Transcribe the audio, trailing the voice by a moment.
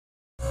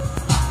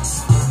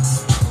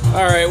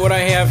Alright, what I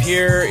have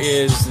here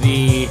is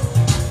the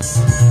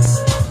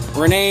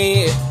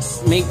Rene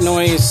Make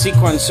Noise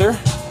Sequencer,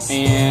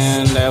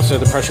 and I also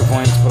have the pressure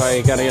points, but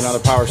I gotta get another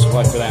power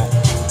supply for that.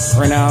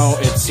 Right now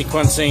it's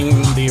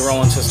sequencing the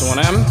Roland System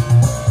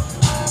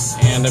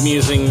 1M, and I'm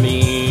using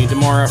the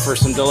Demora for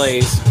some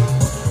delays.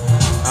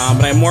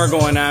 But I have more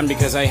going on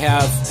because I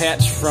have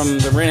patch from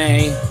the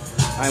Rene.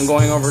 I'm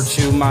going over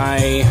to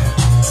my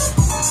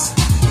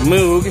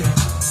Moog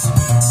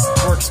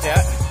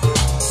workstat.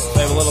 So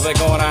I have a little bit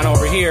going on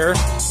over here.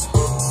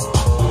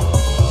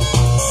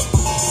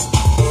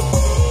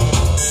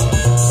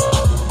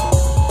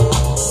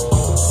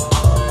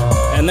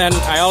 And then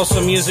I also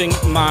am using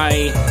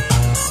my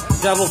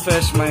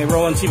Devilfish, my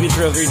Roland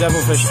TV303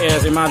 Devilfish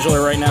as a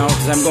modular right now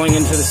because I'm going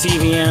into the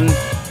CVN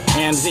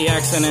and the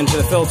accent into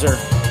the filter.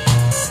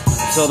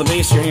 So the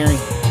bass you're hearing,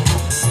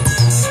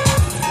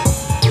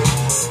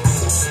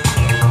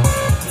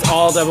 it's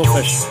all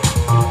Devilfish.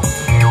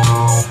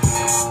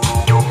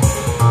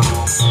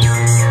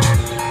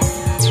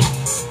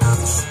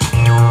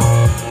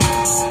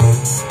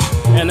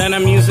 And then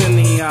I'm using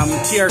the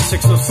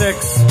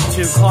TR606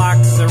 to clock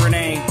the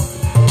Rene.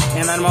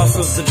 And then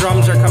also the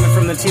drums are coming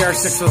from the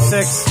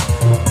TR606.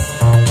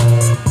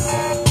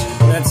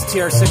 That's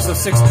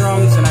TR606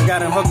 drums, and I've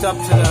got it hooked up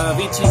to the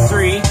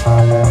VT3.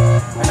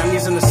 And I'm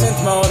using the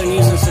synth mode and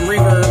using some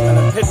reverb and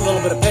a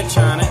little bit of pitch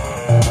on it.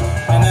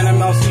 And then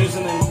I'm also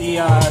using the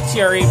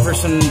TR8 for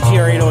some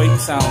TR808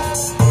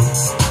 sound.